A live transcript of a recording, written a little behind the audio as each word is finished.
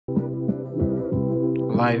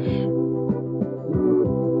Life,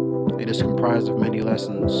 it is comprised of many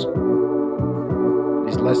lessons.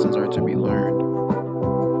 These lessons are to be learned.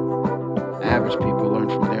 Average people learn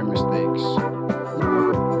from their mistakes,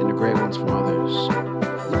 and the great ones from others.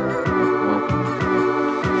 Welcome.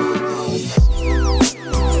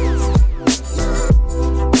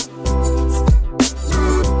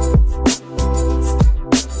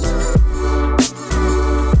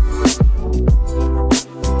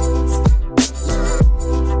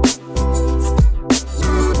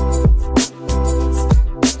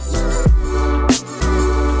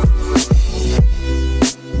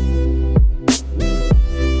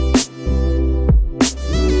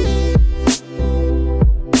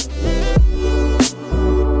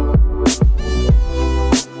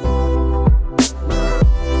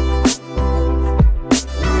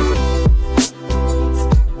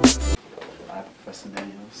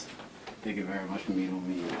 Daniels. Thank you very much for meeting with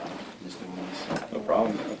me, Mr. Willis. No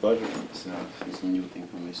problem, my pleasure. It's a new thing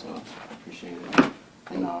for me, so I appreciate it.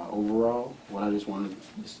 And overall, what I just wanted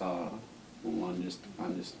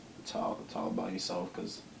just talk about yourself,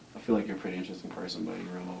 because I feel like you're a pretty interesting person, but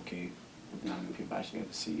you're low key. Not many people actually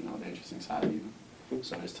get to see, the interesting side of you.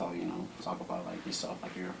 So just talk about like yourself,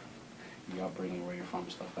 like your upbringing, where you're from,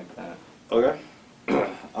 stuff like that. Okay.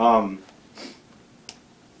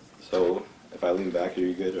 So if I lean back, are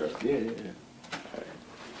you good? Or? Yeah. All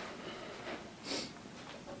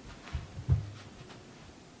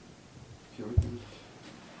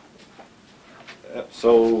right.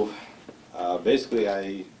 So basically,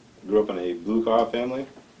 I grew up in a blue-collar family.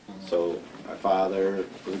 So my father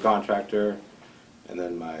was a contractor, and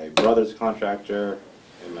then my brother's a contractor,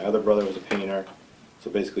 and my other brother was a painter.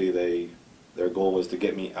 So basically, their goal was to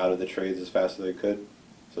get me out of the trades as fast as they could.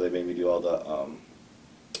 So they made me do all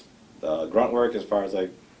the grunt work, as far as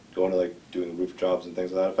like going to like doing roof jobs and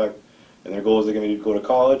things of that effect. And their goal was to get me to go to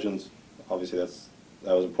college, and obviously that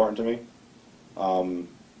was important to me.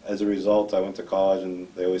 As a result, I went to college, and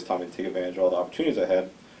they always taught me to take advantage of all the opportunities I had.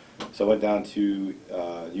 So I went down to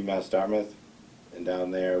UMass Dartmouth, and down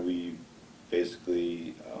there we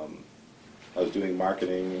basically, I was doing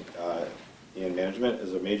marketing and management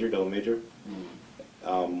as a major, double major.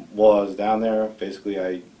 While I was down there, basically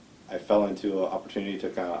I fell into an opportunity to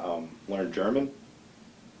kind of learn German.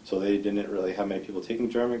 So they didn't really have many people taking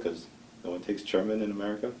German, because no one takes German in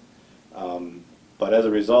America. But as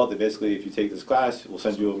a result, they basically, if you take this class, we'll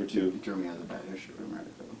send you over to... Germany has a bad history in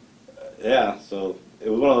America. Yeah, so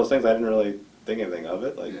it was one of those things I didn't really think anything of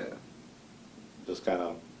it. Like, just kind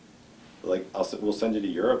of, like, we'll send you to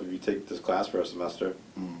Europe if you take this class for a semester.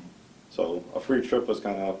 So a free trip was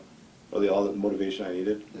kind of really all the motivation I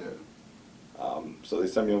needed. So they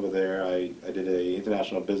sent me over there. I did a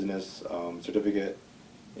international business certificate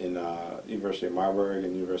in University of Marburg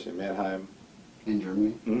and University of Mannheim. In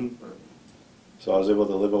Germany? So I was able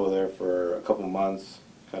to live over there for a couple months,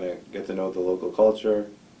 kind of get to know the local culture.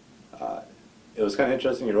 It was kind of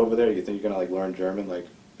interesting. You're over there, you think you're going to like learn German, like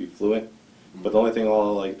be fluent. But the only thing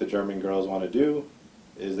all like the German girls want to do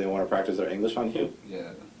is they want to practice their English on you.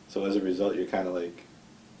 So as a result, you're kind of like,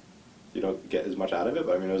 you don't get as much out of it.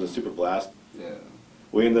 But I mean, it was a super blast.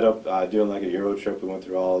 We ended up doing like a Euro trip. We went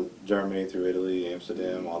through all Germany, through Italy,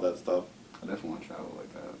 Amsterdam, all that stuff. I definitely want to travel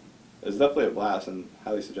like that. It's definitely a blast, and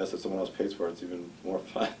highly suggest that someone else pays for it. It's even more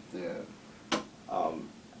fun.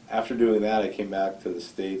 After doing that, I came back to the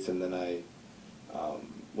States, and then I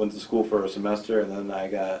went to school for a semester, and then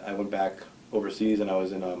I went back overseas, and I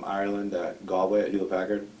was in Ireland at Galway at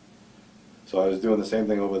Hewlett-Packard. So I was doing the same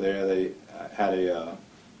thing over there. They had a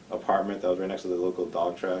apartment that was right next to the local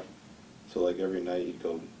dog track. So like every night you'd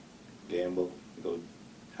go gamble, go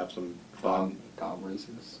have some fun. Dog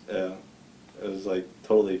races. Yeah, it was like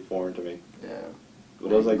totally foreign to me. But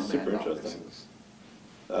it was like super interesting.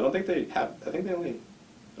 I don't think they have. I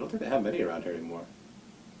don't think they have many around here anymore.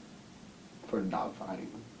 For dog fighting,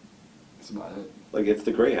 that's about it. Like it's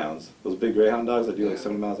the greyhounds, those big greyhound dogs that do like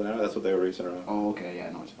 70 miles an hour. That's what they were racing around. Oh, okay, yeah,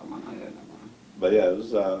 I know what you're talking about. Never mind. But yeah, it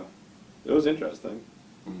was interesting.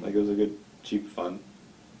 Like it was a good, cheap fun.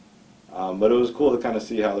 But it was cool to kind of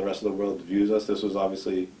see how the rest of the world views us. This was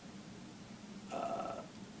obviously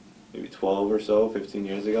maybe 12 or so, 15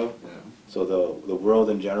 years ago. So the world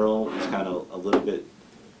in general is kind of a little bit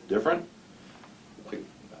different.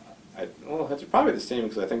 Well, it's probably the same,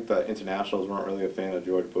 because I think the internationals weren't really a fan of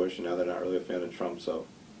George Bush, and now they're not really a fan of Trump. So,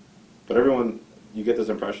 but everyone, you get this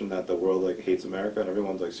impression that the world like hates America, and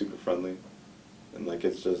everyone's like super friendly, and like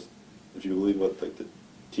it's just, if you believe what like the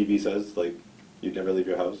TV says, like you'd never leave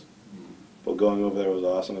your house. But going over there was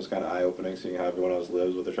awesome. It was kind of eye-opening, seeing how everyone else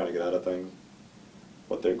lives, what they're trying to get out of things,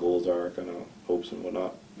 what their goals are, kind of hopes and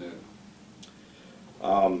whatnot.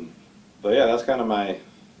 But yeah, that's kind of my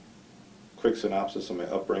quick synopsis of my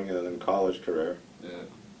upbringing and then college career. Yeah.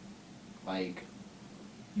 Like,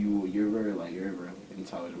 you're very like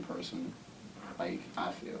intelligent person. Like,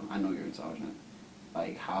 I feel. I know you're intelligent.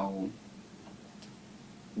 Like,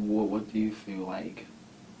 what do you feel like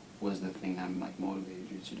was the thing that like motivated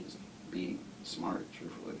you to just be smart,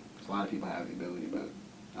 truthfully? Because a lot of people have the ability, but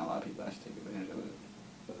not a lot of people actually take advantage of it.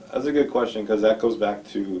 That's a good question, because that goes back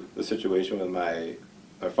to the situation with my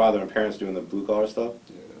father and parents doing the blue collar stuff.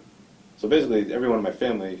 Yeah. So basically, everyone in my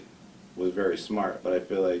family was very smart, but I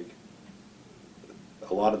feel like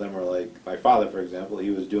a lot of them are like, my father, for example,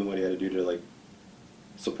 he was doing what he had to do to like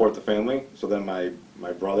support the family. So then my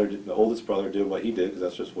brother, the oldest brother, did what he did, because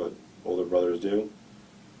that's just what older brothers do.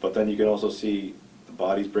 But then you can also see the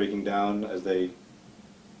bodies breaking down as they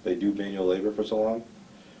do manual labor for so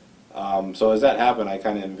long. So as that happened, I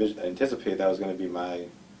kind of anticipate that was going to be my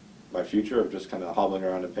future of just kind of hobbling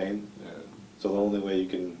around in pain. Yeah. So the only way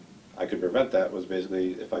I could prevent that was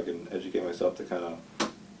basically if I can educate myself to kind of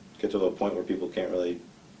get to a point where people can't really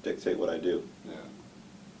dictate what I do.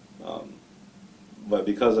 Yeah. But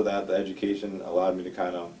because of that, the education allowed me to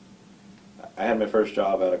kind of, I had my first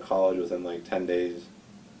job out of college within like 10 days.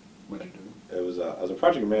 What'd you do? It was I was a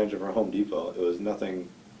project manager for Home Depot. It was nothing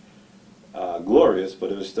glorious,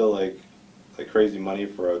 but it was still like crazy money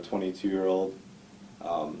for a 22-year-old.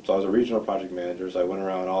 So I was a regional project manager, so I went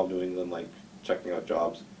around all of New England like checking out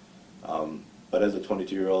jobs. But as a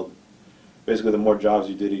 22-year-old, basically the more jobs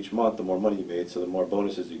you did each month, the more money you made, so the more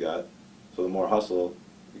bonuses you got. So the more hustle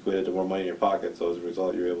equated to more money in your pocket, so as a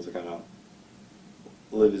result you were able to kind of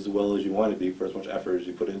live as well as you want to be for as much effort as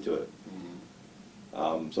you put into it.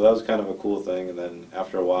 Mm-hmm. So that was kind of a cool thing, and then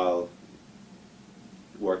after a while,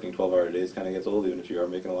 working 12-hour days kind of gets old, even if you are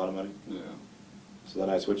making a lot of money. Yeah. So then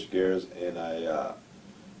I switched gears, and I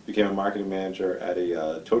became a marketing manager at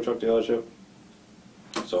a tow truck dealership.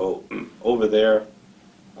 So over there,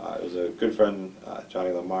 it was a good friend,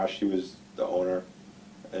 Johnny Lamarche. He was the owner,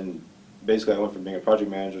 and basically I went from being a project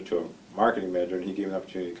manager to a marketing manager, and he gave me an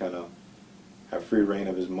opportunity to kind of have free reign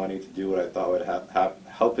of his money to do what I thought would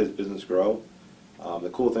help his business grow. The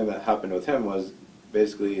cool thing that happened with him was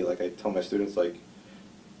basically, like I tell my students, like,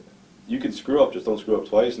 you can screw up, just don't screw up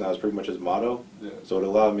twice, and that was pretty much his motto. Yeah. So it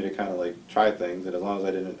allowed me to kind of like try things, and as long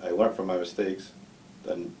as I learned from my mistakes,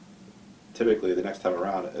 then typically the next time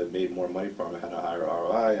around it made more money for him. I had a higher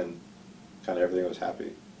ROI, and kind of everything was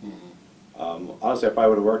happy. Mm-hmm. Honestly, I probably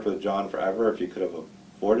would have worked with John forever if he could have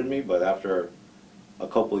afforded me, but after a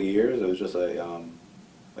couple of years, it was just like a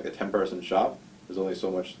 10-person shop. There's only so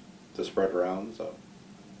much to spread around, so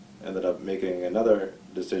ended up making another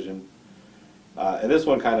decision. And this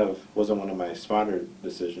one kind of wasn't one of my smarter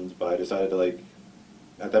decisions, but I decided to, like,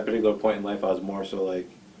 at that particular point in life, I was more so like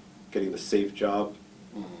getting the safe job.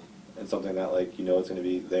 Mm-hmm. And something that, like, you know, it's going to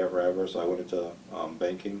be there forever. So I went into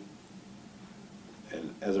banking,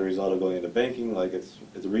 and as a result of going into banking, like, it's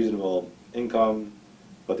a reasonable income,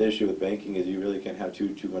 but the issue with banking is you really can't have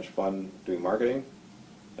too much fun doing marketing.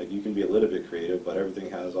 Like, you can be a little bit creative, but everything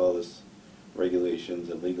has all this regulations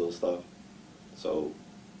and legal stuff, so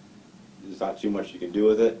there's not too much you can do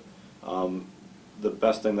with it. The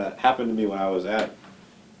best thing that happened to me when I was at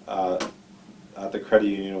the credit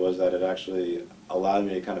union was that it actually allowed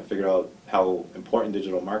me to kind of figure out how important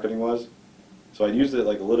digital marketing was. So I used it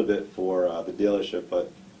like a little bit for the dealership,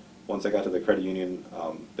 but once I got to the credit union,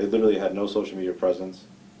 they literally had no social media presence,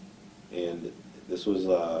 and this was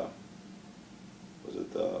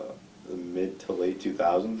it the mid to late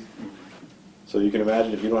 2000s? So you can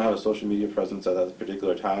imagine if you don't have a social media presence at that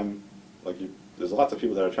particular time, like, there's lots of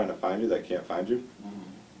people that are trying to find you that can't find you. Mm-hmm.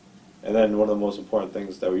 And then one of the most important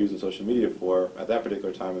things that we're using social media for at that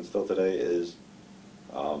particular time and still today is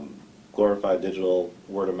glorified digital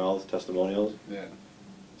word-of-mouth testimonials. Yeah.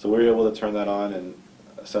 So we were able to turn that on, and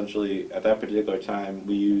essentially at that particular time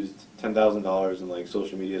we used $10,000 in like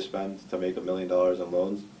social media spend to make $1 million in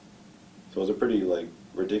loans. So it was a pretty like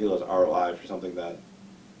ridiculous ROI for something that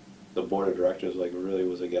the board of directors like really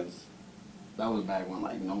was against. That was back when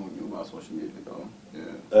like no one knew about social media though.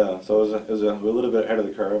 Yeah. So it was a little bit ahead of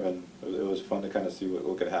the curve, and it was fun to kind of see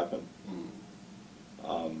what could happen.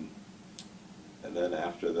 Mm. And then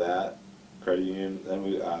after that, credit union.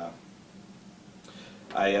 Then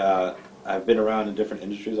I've been around in different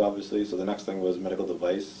industries, obviously. So the next thing was medical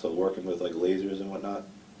device. So working with like lasers and whatnot.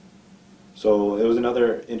 So it was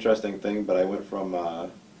another interesting thing. But I went from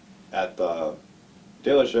at the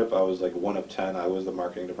dealership, I was like 1 of 10. I was the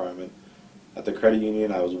marketing department. At the credit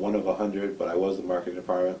union, I was 1 of 100, but I was the marketing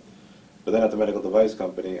department. But then at the medical device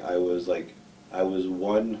company, I was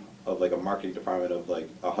one of like a marketing department of like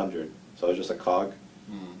 100. So I was just a cog.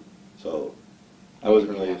 So I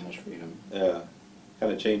wasn't really, much freedom. yeah,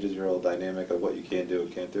 kind of changes your whole dynamic of what you can do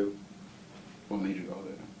and can't do. What made you go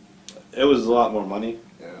there? It was a lot more money.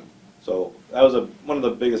 Yeah. So that was one of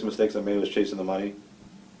the biggest mistakes I made, was chasing the money.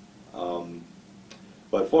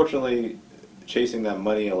 But fortunately, chasing that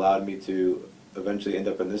money allowed me to eventually end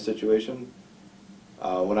up in this situation.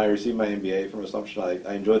 When I received my MBA from Assumption,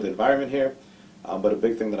 I enjoyed the environment here, but a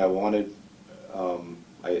big thing that I wanted,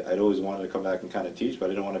 I'd always wanted to come back and kind of teach, but I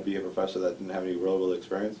didn't want to be a professor that didn't have any real world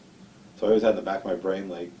experience. So I always had in the back of my brain,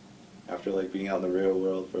 like, after like being out in the real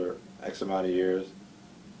world for X amount of years,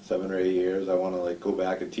 7 or 8 years, I want to like go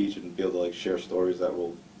back and teach and be able to like share stories that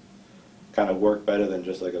will kind of work better than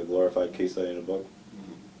just like a glorified case study in a book.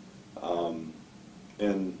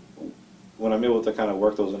 And when I'm able to kind of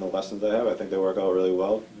work those into lessons I have, I think they work out really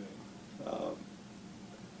well.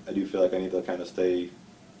 I do feel like I need to kind of stay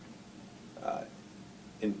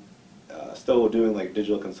still doing like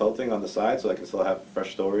digital consulting on the side, so I can still have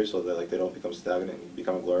fresh stories, so that like they don't become stagnant and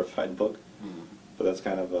become a glorified book. But that's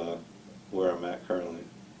kind of where I'm at currently.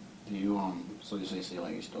 Do you so you say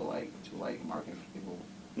like you still like to like market for people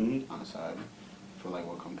on the side for like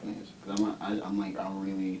what companies? Because I'm like I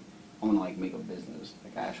really want to like make a business,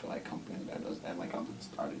 like actual like company that does that. Like I'm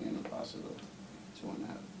starting in the process of doing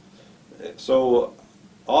that. So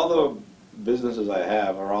all the businesses I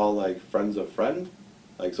have are all like friends of friend.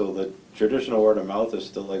 Like, so the traditional word of mouth is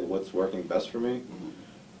still like what's working best for me.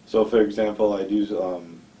 So for example, I do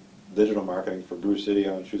digital marketing for Brew City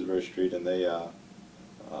on Shrewsbury Street, and they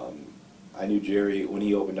I knew Jerry when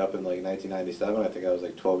he opened up in like 1997. I think I was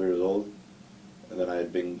like 12 years old, and then I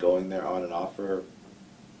had been going there on and off for.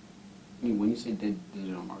 I mean, when you say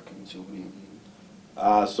digital marketing, so what do you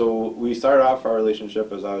mean? So we started off our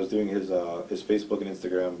relationship as I was doing his Facebook and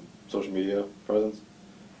Instagram social media presence,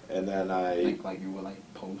 and then I like you would like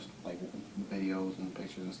post like videos and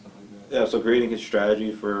pictures and stuff like that. Yeah, so creating his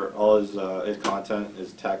strategy for all his content,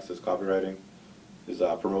 his text, his copywriting, his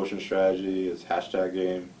promotion strategy, his hashtag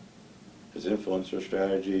game, his influencer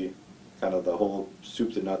strategy, kind of the whole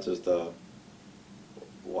soup to nuts as to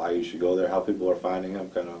why you should go there, how people are finding him,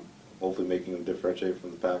 kind of hopefully making him differentiate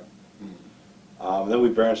from the pack. Then we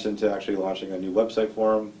branched into actually launching a new website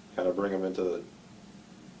for him, kind of bring him into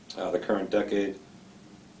the current decade.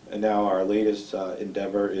 And now our latest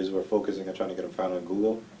endeavor is we're focusing on trying to get him found on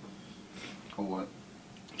Google. Or what?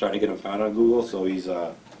 Trying to get him found on Google, so he's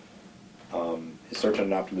his search engine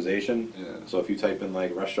optimization. Yeah. So if you type in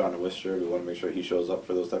like restaurant in Worcester, we want to make sure he shows up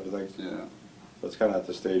for those type of things. Yeah. That's kind of at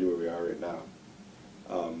the stage where we are right now.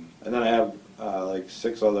 And then I have like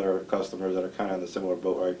 6 other customers that are kind of in the similar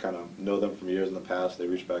boat, where I kind of know them from years in the past. They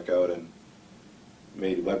reach back out and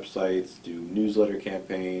made websites, do newsletter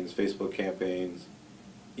campaigns, Facebook campaigns,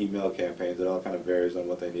 email campaigns. It all kind of varies on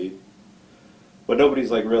what they need. But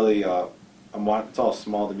nobody's like really, it's all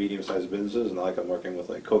small to medium sized businesses, and not like I'm working with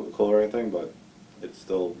like Coca-Cola or anything, but it's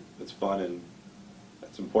fun, and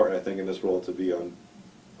it's important, I think, in this role to be on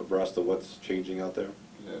abreast of what's changing out there.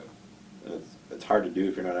 Yeah. And it's hard to do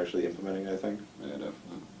if you're not actually implementing it, I think. Yeah,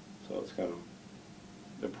 definitely. So it's kind of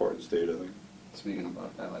an important stage, I think. Speaking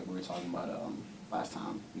about that, like we were talking about last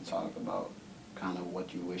time, we talked about kind of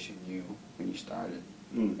what you wish you knew when you started,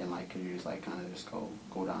 and like could you just like kind of just go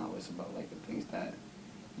down a list about like the things that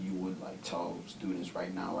you would like tell students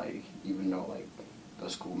right now, like even though like the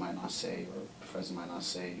school might not say or professor might not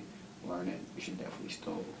say learn it, you should definitely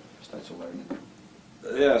still start to learn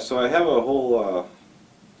it. Yeah, so I have a whole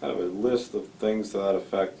kind of a list of things to that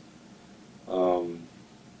effect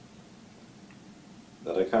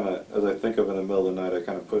that I kind of, as I think of in the middle of the night, I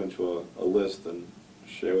kind of put into a list and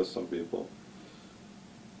share with some people.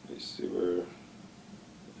 Let me see where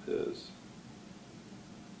it is.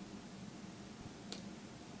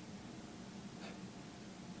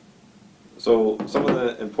 So some of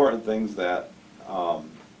the important things that, a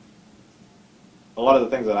lot of the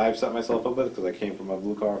things that I've set myself up with, because I came from a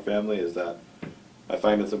blue-collar family, is that I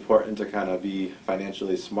find it's important to kind of be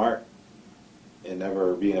financially smart and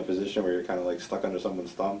never be in a position where you're kind of like stuck under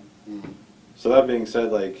someone's thumb. So that being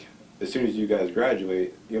said, like as soon as you guys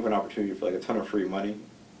graduate, you have an opportunity for like a ton of free money.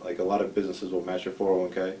 Like a lot of businesses will match your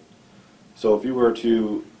 401k. So if you were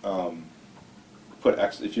to put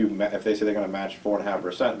if they say they're going to match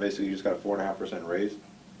 4.5%, basically you just got a 4.5% raise.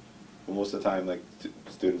 But most of the time, like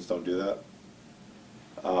students don't do that.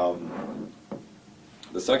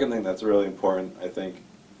 The second thing that's really important, I think,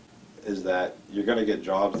 is that you're going to get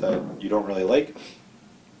jobs that you don't really like,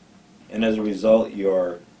 and as a result,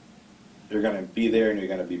 you're going to be there and you're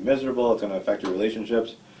going to be miserable. It's going to affect your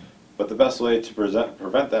relationships. But the best way to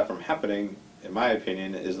prevent that from happening, in my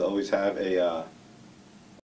opinion, is to always have a